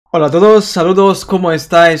Hola a todos, saludos, ¿cómo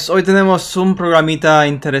estáis? Hoy tenemos un programita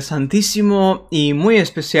interesantísimo y muy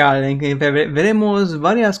especial en que veremos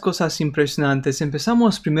varias cosas impresionantes.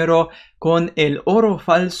 Empezamos primero con el oro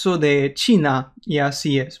falso de China, y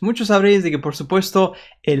así es. Muchos sabréis de que, por supuesto,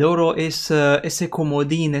 el oro es ese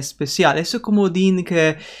comodín especial, ese comodín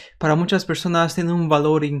que para muchas personas tiene un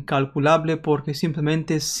valor incalculable porque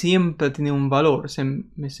simplemente siempre tiene un valor. Se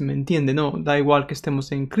me entiende, ¿no? Da igual que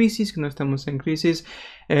estemos en crisis, que no estemos en crisis.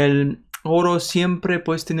 El oro siempre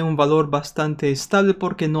pues tiene un valor bastante estable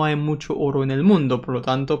porque no hay mucho oro en el mundo. Por lo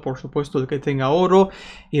tanto, por supuesto, el que tenga oro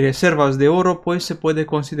y reservas de oro pues se puede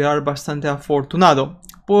considerar bastante afortunado.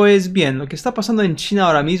 Pues bien, lo que está pasando en China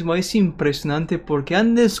ahora mismo es impresionante porque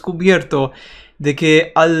han descubierto de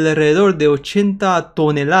que alrededor de 80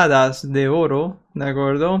 toneladas de oro, ¿de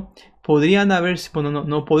acuerdo?, podrían haberse, bueno,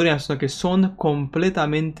 no podrían, sino que son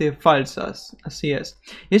completamente falsas. Así es.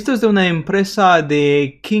 Esto es de una empresa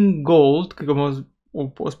de King Gold, que como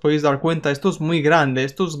os podéis dar cuenta, esto es muy grande,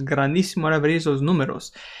 esto es grandísimo. Ahora veréis los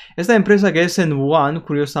números. Esta empresa, que es en Wuhan,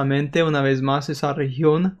 curiosamente, una vez más, esa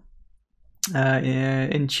región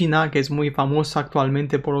en China, que es muy famosa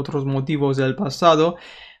actualmente por otros motivos del pasado,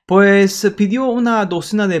 pues pidió una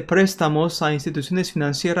docena de préstamos a instituciones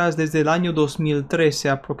financieras desde el año 2013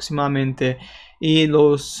 aproximadamente, y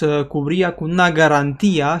los cubría con una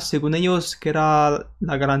garantía, según ellos, que era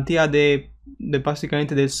la garantía de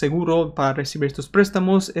básicamente del seguro para recibir estos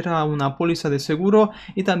préstamos. Era una póliza de seguro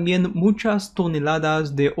y también muchas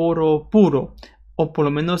toneladas de oro puro, o por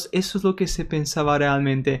lo menos eso es lo que se pensaba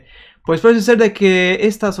realmente. Pues parece ser de que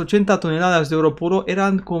estas 80 toneladas de oro puro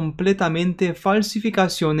eran completamente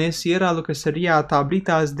falsificaciones y era lo que sería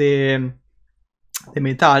tablitas de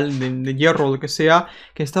metal, de hierro, lo que sea,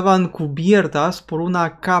 que estaban cubiertas por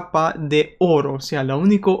una capa de oro. O sea, el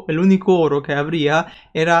único oro que habría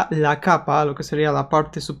era la capa, lo que sería la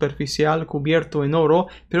parte superficial cubierto en oro,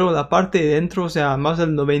 pero la parte de dentro, o sea, más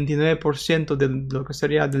del 99% de lo que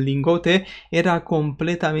sería del lingote, era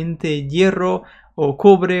completamente hierro o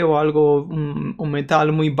cobre o algo, un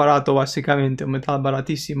metal muy barato, básicamente, un metal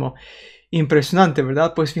baratísimo. Impresionante,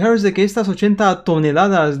 ¿verdad? Pues fijaros de que estas 80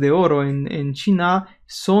 toneladas de oro en China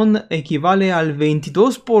equivale al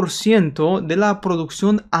 22% de la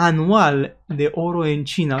producción anual de oro en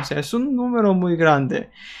China. O sea, es un número muy grande.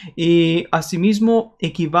 Y asimismo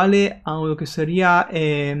equivale a lo que sería,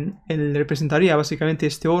 representaría básicamente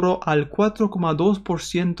este oro al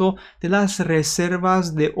 4,2% de las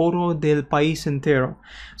reservas de oro del país entero.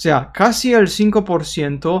 O sea, casi el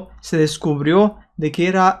 5% se descubrió de que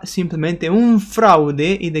era simplemente un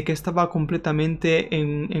fraude y de que estaba completamente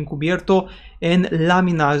encubierto en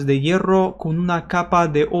láminas de hierro con una capa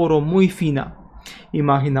de oro muy fina.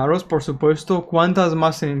 Imaginaros, por supuesto, cuántas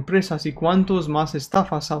más empresas y cuántos más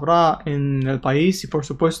estafas habrá en el país, y por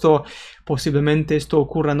supuesto posiblemente esto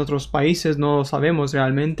ocurra en otros países, no lo sabemos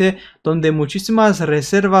realmente, donde muchísimas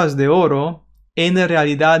reservas de oro en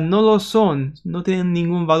realidad no lo son, no tienen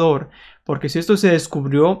ningún valor. Porque si esto se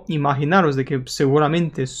descubrió, imaginaros de que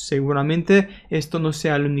seguramente esto no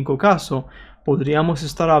sea el único caso. Podríamos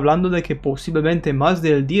estar hablando de que posiblemente más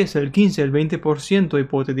del 10, el 15, el 20%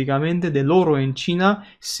 hipotéticamente del oro en China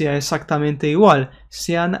sea exactamente igual.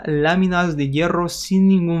 Sean láminas de hierro sin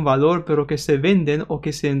ningún valor, pero que se venden o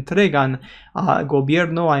que se entregan al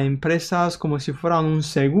gobierno, a empresas, como si fueran un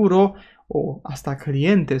seguro, o hasta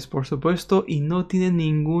clientes, por supuesto, y no tiene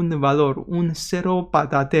ningún valor, un cero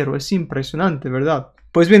patatero. Es impresionante, ¿verdad?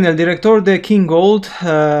 Pues bien, el director de King Gold,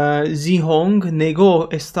 Hong, negó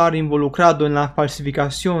estar involucrado en la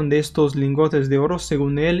falsificación de estos lingotes de oro,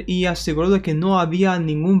 según él, y aseguró de que no había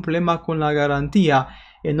ningún problema con la garantía.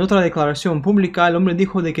 En otra declaración pública, el hombre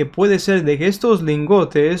dijo de que puede ser de que estos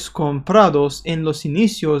lingotes comprados en los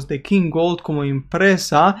inicios de King Gold como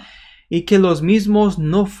empresa y que los mismos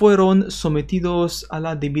no fueron sometidos a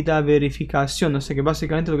la debida verificación. O sea que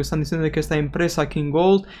básicamente lo que están diciendo es que esta empresa King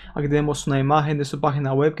Gold, aquí tenemos una imagen de su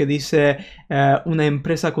página web que dice una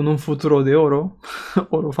empresa con un futuro de oro,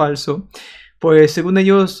 oro falso, pues según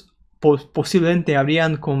ellos posiblemente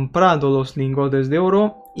habrían comprado los lingotes de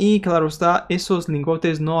oro, y claro está, esos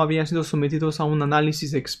lingotes no habían sido sometidos a un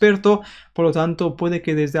análisis experto. Por lo tanto, puede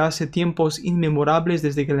que desde hace tiempos inmemorables,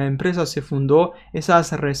 desde que la empresa se fundó,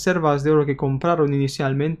 esas reservas de oro que compraron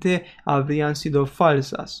inicialmente habrían sido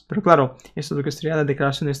falsas. Pero claro, esto es lo que sería la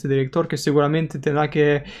declaración de este director, que seguramente tendrá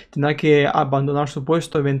que abandonar su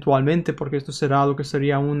puesto eventualmente, porque esto será lo que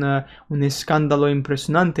sería un escándalo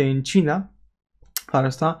impresionante en China. Claro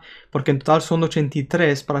está, porque en total son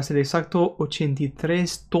 83, para ser exacto,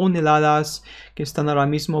 83 toneladas que están ahora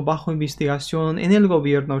mismo bajo investigación en el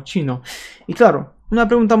gobierno chino. Y claro, una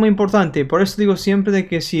pregunta muy importante. Por eso digo siempre de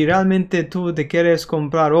que si realmente tú te quieres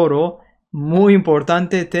comprar oro, muy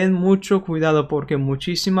importante, ten mucho cuidado porque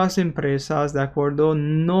muchísimas empresas, de acuerdo,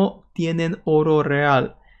 no tienen oro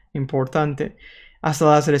real. Importante. Hasta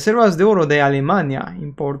las reservas de oro de Alemania,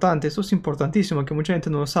 importante, esto es importantísimo, que mucha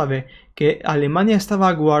gente no lo sabe, que Alemania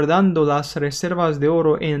estaba guardando las reservas de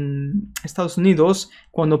oro en Estados Unidos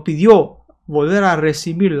cuando pidió volver a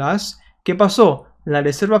recibirlas. ¿Qué pasó? La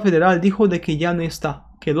Reserva Federal dijo de que ya no está,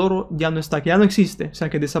 que el oro ya no está, que ya no existe, o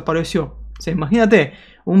sea que desapareció. O sea, imagínate,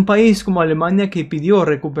 un país como Alemania que pidió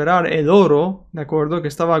recuperar el oro, ¿de acuerdo? Que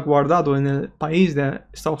estaba guardado en el país de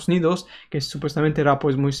Estados Unidos, que supuestamente era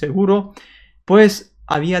pues muy seguro, pues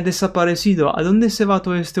había desaparecido. ¿A dónde se va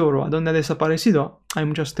todo este oro? ¿A dónde ha desaparecido? Hay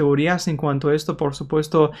muchas teorías en cuanto a esto, por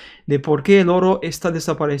supuesto, de por qué el oro está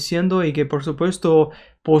desapareciendo y que, por supuesto,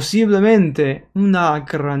 posiblemente una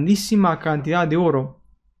grandísima cantidad de oro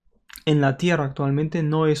en la Tierra actualmente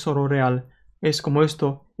no es oro real. Es como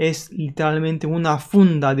esto, es literalmente una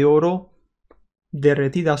funda de oro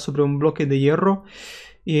derretida sobre un bloque de hierro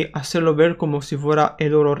y hacerlo ver como si fuera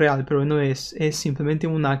el oro real, pero no es simplemente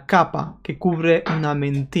una capa que cubre una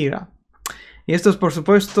mentira. Y esto es por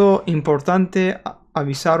supuesto importante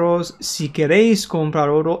avisaros, si queréis comprar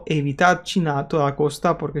oro, evitad China a toda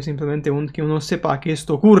costa, porque simplemente que uno sepa que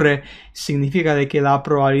esto ocurre significa de que la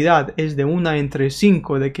probabilidad es de 1 entre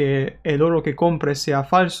 5 de que el oro que compres sea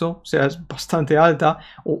falso, o sea, es bastante alta,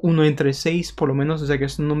 o 1 entre 6 por lo menos, o sea que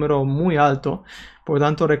es un número muy alto. Por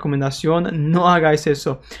tanto, recomendación, no hagáis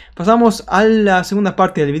eso. Pasamos a la segunda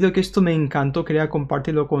parte del video, que esto me encantó, quería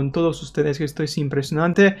compartirlo con todos ustedes, que esto es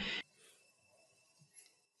impresionante.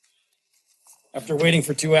 After waiting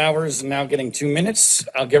for 2 hours and now getting 2 minutes,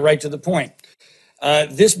 I'll get right to the point.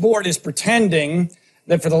 This board is pretending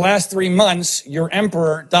that for the last 3 months, your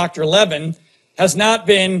emperor, Dr. Levin, has not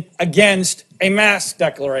been against a mask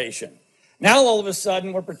declaration. Now, all of a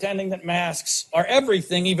sudden, we're pretending that masks are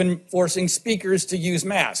everything, even forcing speakers to use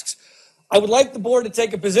masks. I would like the board to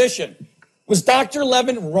take a position. Was Dr.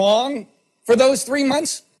 Levin wrong for those 3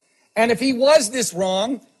 months? And if he was this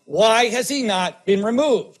wrong, why has he not been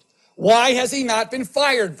removed? Why has he not been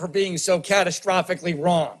fired for being so catastrophically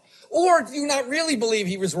wrong? Or do you not really believe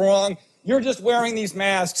he was wrong? You're just wearing these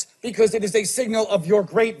masks because it is a signal of your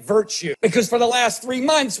great virtue. Because for the last 3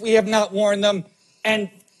 months, we have not worn them, and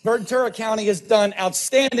Ventura County has done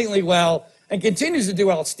outstandingly well and continues to do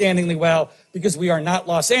outstandingly well because we are not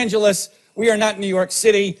Los Angeles, we are not New York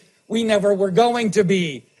City, we never were going to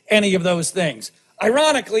be any of those things.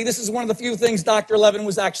 Ironically, this is one of the few things Dr. Levin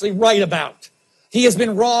was actually right about. He has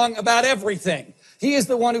been wrong about everything. He is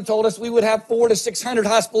the one who told us we would have 400 to 600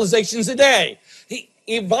 hospitalizations a day.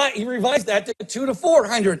 He revised that to 200 to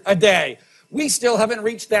 400 a day. We still haven't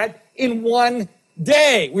reached that in 1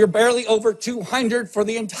 day. We're barely over 200 for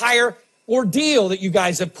the entire ordeal that you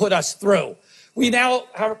guys have put us through. We now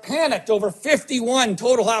are panicked over 51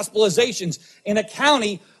 total hospitalizations in a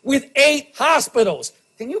county with 8 hospitals.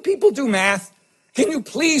 Can you people do math? Can you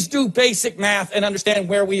please do basic math and understand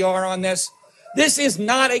where we are on this? This is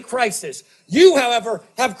not a crisis. You, however,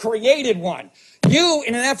 have created one. You,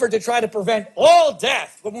 in an effort to try to prevent all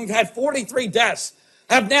death, when we've had 43 deaths,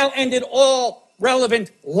 have now ended all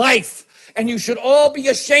relevant life. And you should all be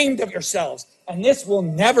ashamed of yourselves. And this will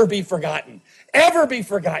never be forgotten. Ever be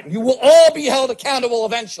forgotten. You will all be held accountable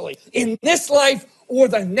eventually, in this life or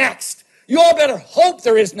the next. You all better hope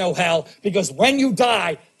there is no hell, because when you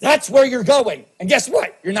die, that's where you're going. And guess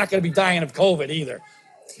what? You're not going to be dying of COVID either.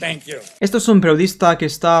 Thank you. Esto es un periodista que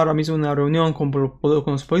está ahora mismo en una reunión con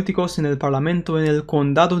los políticos en el parlamento en el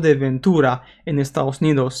condado de Ventura, en Estados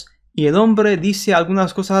Unidos. Y el hombre dice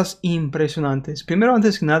algunas cosas impresionantes. Primero,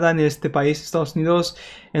 antes que nada, en este país, Estados Unidos,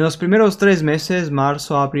 en los primeros 3 meses,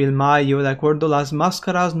 marzo, abril, mayo, de acuerdo, las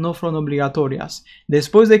máscaras no fueron obligatorias.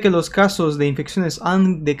 Después de que los casos de infecciones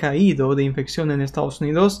han decaído de infección en Estados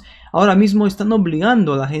Unidos, ahora mismo están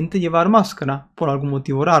obligando a la gente a llevar máscara, por algún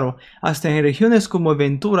motivo raro. Hasta en regiones como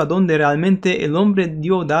Ventura, donde realmente el hombre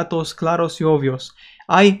dio datos claros y obvios.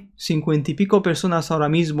 Hay 50 y pico personas ahora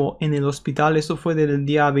mismo en el hospital. Esto fue del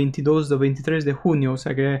día 22 o 23 de junio. O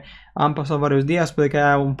sea que han pasado varios días. Puede que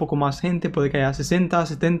haya un poco más gente. Puede que haya 60,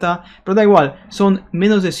 70. Pero da igual. Son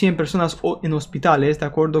menos de 100 personas en hospitales. De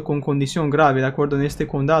acuerdo, con condición grave. De acuerdo, en este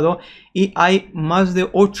condado. Y hay más de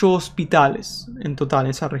 8 hospitales en total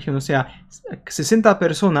en esa región. O sea, 60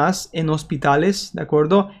 personas en hospitales. De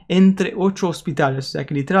acuerdo, entre 8 hospitales. O sea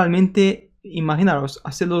que literalmente... Imaginaros,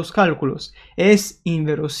 hacer los cálculos. Es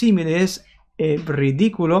inverosímil, es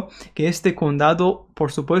ridículo que este condado,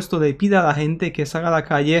 por supuesto, le pida a la gente que salga a la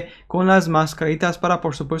calle con las mascaritas para,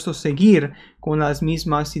 por supuesto, seguir con las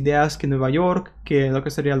mismas ideas que Nueva York, que lo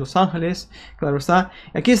que sería Los Ángeles, claro está.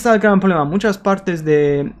 Aquí está el gran problema. Muchas partes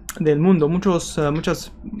del mundo,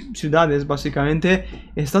 muchas ciudades básicamente,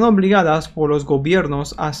 están obligadas por los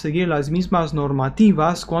gobiernos a seguir las mismas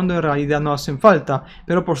normativas cuando en realidad no hacen falta.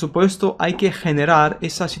 Pero, por supuesto, hay que generar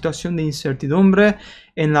esa situación de incertidumbre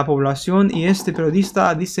en la población, y este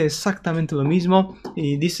periodista dice exactamente lo mismo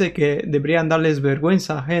y dice que deberían darles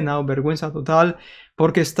vergüenza ajena o vergüenza total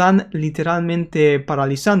porque están literalmente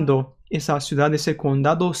paralizando esa ciudad, ese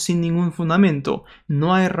condado sin ningún fundamento.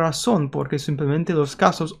 No hay razón porque simplemente los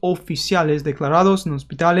casos oficiales declarados en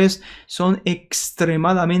hospitales son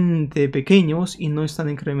extremadamente pequeños y no están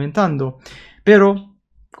incrementando. Pero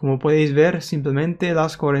como podéis ver, simplemente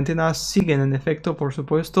las cuarentenas siguen en efecto, por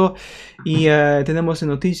supuesto, y tenemos en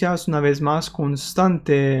noticias una vez más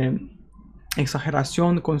constante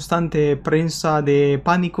exageración, constante prensa de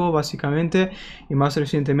pánico básicamente, y más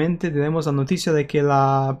recientemente tenemos la noticia de que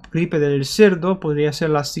la gripe del cerdo podría ser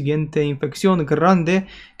la siguiente infección grande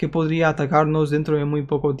que podría atacarnos dentro de muy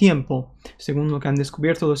poco tiempo, según lo que han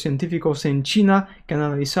descubierto los científicos en China, que han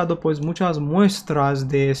analizado pues muchas muestras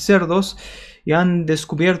de cerdos y han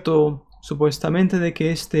descubierto supuestamente de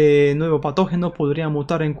que este nuevo patógeno podría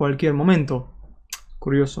mutar en cualquier momento.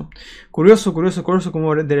 Curioso,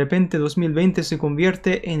 como de repente 2020 se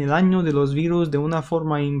convierte en el año de los virus de una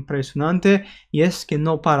forma impresionante, y es que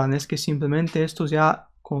no paran, es que simplemente esto ya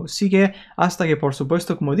sigue hasta que, por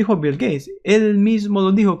supuesto, como dijo Bill Gates, él mismo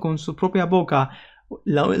lo dijo con su propia boca,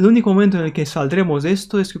 el único momento en el que saldremos de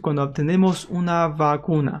esto es que cuando obtenemos una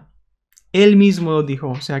vacuna. Él mismo lo dijo,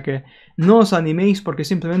 o sea que no os animéis porque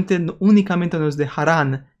simplemente únicamente nos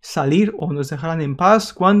dejarán salir o nos dejarán en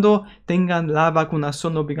paz cuando tengan la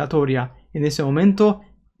vacunación obligatoria. En ese momento,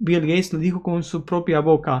 Bill Gates lo dijo con su propia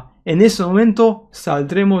boca. En ese momento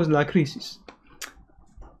saldremos de la crisis.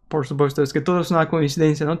 Por supuesto, es que todo es una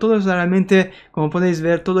coincidencia, ¿no? Todo es realmente, como podéis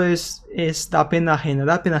ver, todo es da pena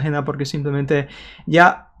ajena porque simplemente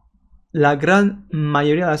ya la gran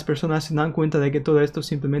mayoría de las personas se dan cuenta de que todo esto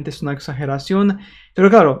simplemente es una exageración. Pero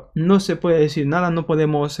claro, no se puede decir nada, no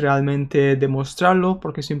podemos realmente demostrarlo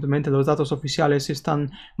porque simplemente los datos oficiales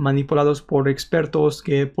están manipulados por expertos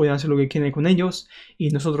que pueden hacer lo que quieren con ellos, y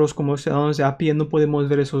nosotros como ciudadanos de a pie no podemos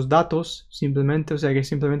ver esos datos simplemente, o sea que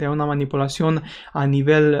simplemente hay una manipulación a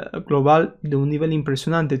nivel global de un nivel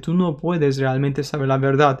impresionante. Tú no puedes realmente saber la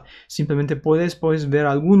verdad, simplemente puedes ver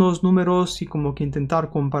algunos números y como que intentar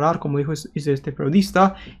comparar, como dijo este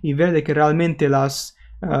periodista, y ver de que realmente las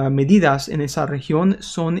medidas en esa región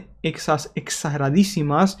son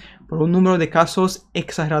exageradísimas por un número de casos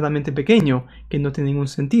exageradamente pequeño que no tiene ningún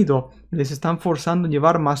sentido. Les están forzando a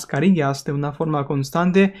llevar mascarillas de una forma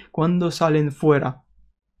constante cuando salen fuera.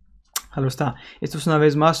 Claro está, esto es una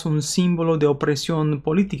vez más un símbolo de opresión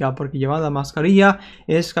política, porque llevar la mascarilla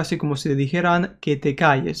es casi como si te dijeran que te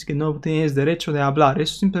calles, que no tienes derecho de hablar.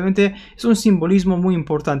 Eso simplemente es un simbolismo muy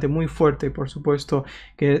importante, muy fuerte, por supuesto,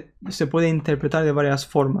 que se puede interpretar de varias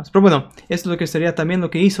formas. Pero bueno, esto es lo que sería también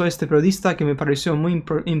lo que hizo este periodista, que me pareció muy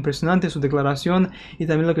impresionante su declaración, y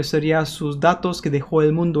también lo que serían sus datos que dejó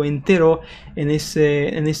el mundo entero en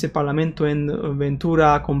ese parlamento en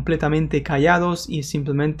Ventura completamente callados, y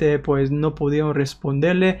simplemente pues no pudieron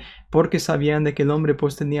responderle porque sabían de que el hombre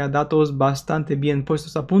pues tenía datos bastante bien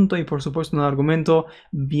puestos a punto, y por supuesto un argumento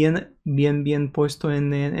bien puesto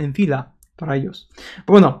en fila para ellos.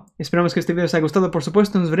 Bueno, esperamos que este video os haya gustado. Por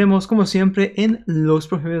supuesto, nos veremos como siempre en los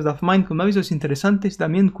próximos videos de Mind con más videos interesantes,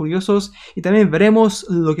 también curiosos, y también veremos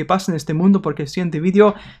lo que pasa en este mundo, porque el siguiente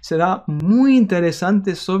video será muy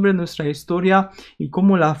interesante sobre nuestra historia y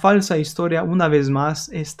cómo la falsa historia una vez más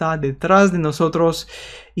está detrás de nosotros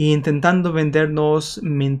e intentando vendernos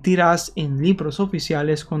mentiras en libros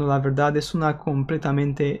oficiales cuando la verdad es una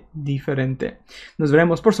completamente diferente. Nos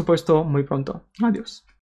veremos, por supuesto, muy pronto. Adiós.